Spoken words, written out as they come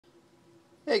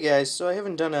Hey guys, so I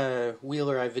haven't done a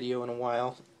Wheeleri video in a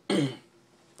while.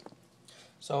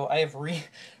 So I have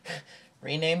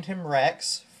renamed him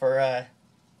Rex for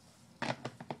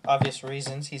obvious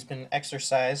reasons. He's been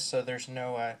exercised, so there's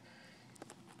no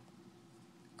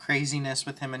craziness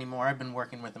with him anymore. I've been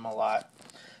working with him a lot.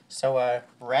 So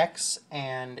Rex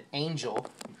and Angel,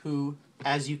 who,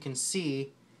 as you can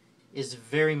see, is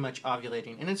very much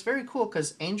ovulating. And it's very cool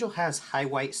because Angel has high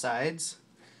white sides,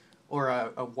 or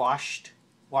a washed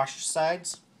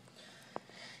sides.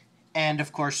 And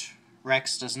of course,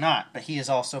 Rex does not, but he is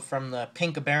also from the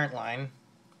pink aberrant line,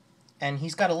 and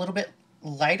he's got a little bit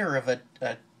lighter of a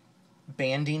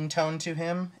banding tone to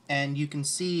him, and you can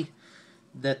see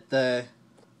that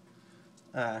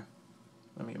let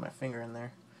me get my finger in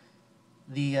there.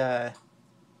 The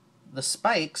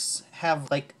spikes have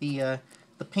like the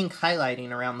pink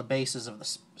highlighting around the bases of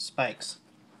the spikes.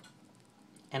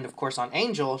 And of course, on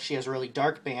Angel, she has really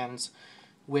dark bands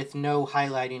with no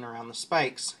highlighting around the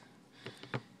spikes.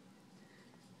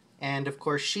 And of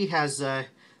course, she has a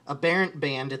aberrant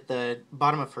band at the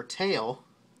bottom of her tail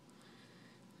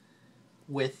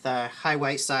with high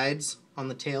white sides on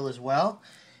the tail as well.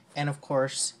 And of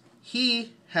course,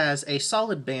 he has a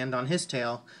solid band on his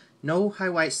tail, no high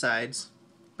white sides,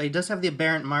 but he does have the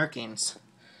aberrant markings.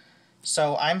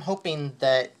 So I'm hoping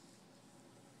that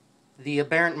the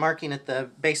aberrant marking at the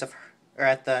base of, or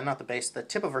at the, not the base, the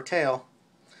tip of her tail,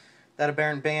 that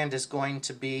aberrant band is going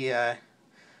to be a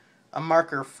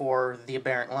marker for the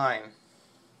aberrant line.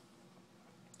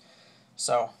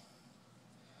 So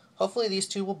hopefully these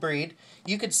two will breed.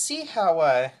 You could see how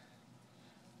I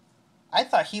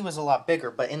thought he was a lot bigger,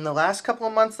 but in the last couple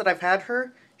of months that I've had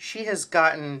her, she has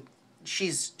gotten,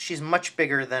 she's much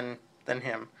bigger than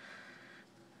him.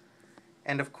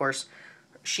 And of course,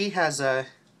 she has a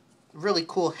really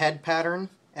cool head pattern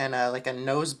and like a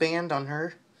nose band on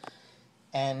her,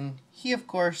 and he of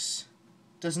course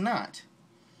does not.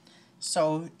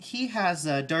 So he has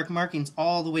dark markings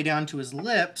all the way down to his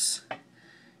lips,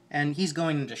 and he's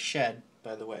going into shed,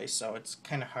 by the way, so it's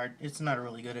kind of hard. It's not a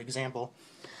really good example.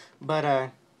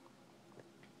 But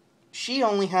she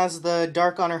only has the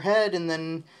dark on her head, and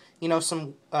then, you know,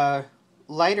 some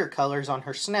lighter colors on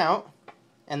her snout,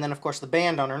 and then of course the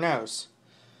band on her nose.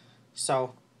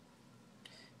 So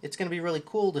it's going to be really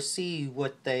cool to see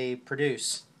what they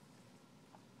produce.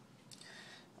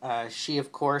 She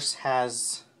of course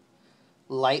has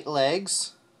light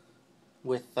legs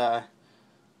with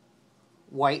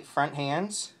white front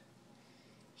hands.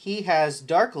 He has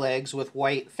dark legs with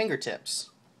white fingertips.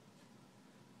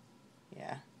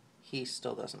 Yeah, he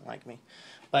still doesn't like me.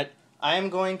 But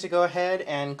I'm going to go ahead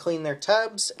and clean their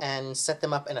tubs and set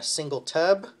them up in a single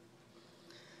tub.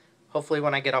 Hopefully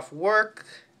when I get off work,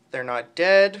 they're not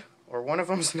dead, or one of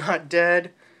them's not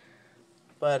dead.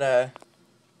 But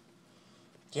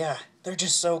yeah, they're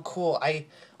just so cool. I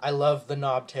love the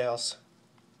Knobtails.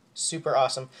 Super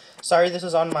awesome. Sorry this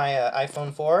is on my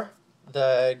iPhone 4.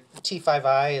 The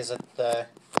T5i is at the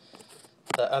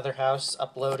other house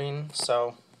uploading,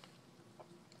 so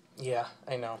yeah,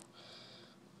 I know.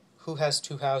 Who has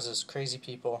two houses? Crazy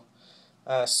people.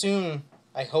 Soon,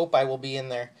 I hope I will be in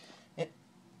there.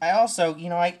 I also, you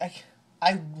know, I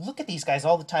look at these guys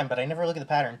all the time, but I never look at the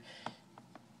pattern.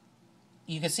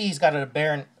 You can see he's got an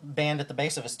aberrant band at the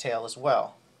base of his tail as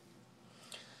well.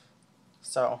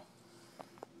 So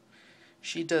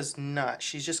she does not.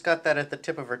 She's just got that at the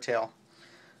tip of her tail.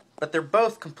 But they're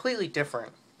both completely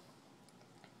different.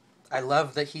 I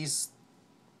love that he's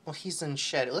in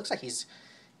shed. It looks like is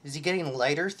he getting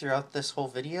lighter throughout this whole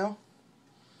video?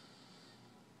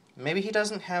 Maybe he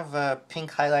doesn't have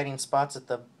pink highlighting spots at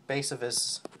the base of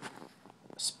his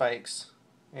spikes.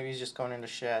 Maybe he's just going into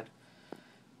shed.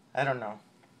 I don't know.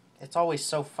 It's always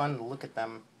so fun to look at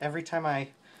them. Every time I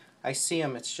see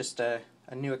them, it's just a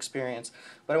new experience.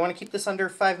 But I want to keep this under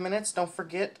 5 minutes. Don't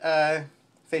forget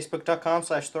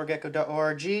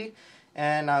facebook.com/thorgecko.org,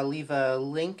 and I'll leave a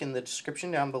link in the description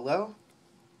down below.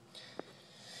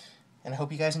 And I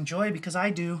hope you guys enjoy, because I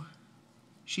do.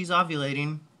 She's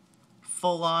ovulating,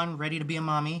 full on, ready to be a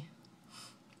mommy,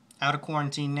 out of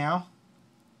quarantine now.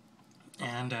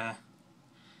 And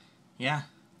yeah,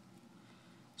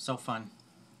 so fun.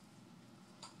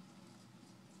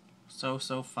 So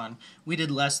fun. We did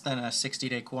less than a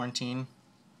 60-day quarantine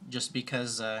just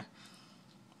because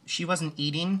she wasn't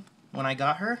eating when I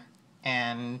got her,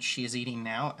 and she is eating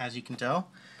now, as you can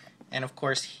tell. And of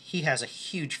course, he has a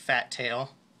huge fat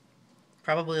tail.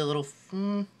 Probably a little,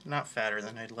 not fatter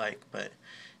than I'd like, but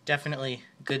definitely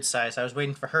good size. I was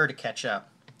waiting for her to catch up.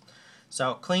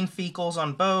 So, clean fecals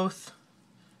on both,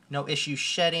 no issue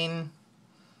shedding,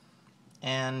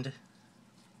 and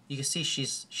You can see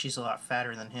she's a lot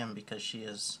fatter than him because she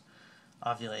is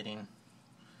ovulating.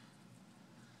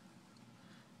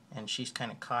 And she's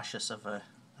kind of cautious of a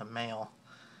male.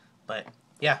 But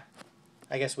yeah,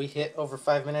 I guess we hit over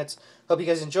 5 minutes. Hope you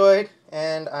guys enjoyed,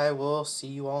 and I will see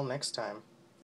you all next time.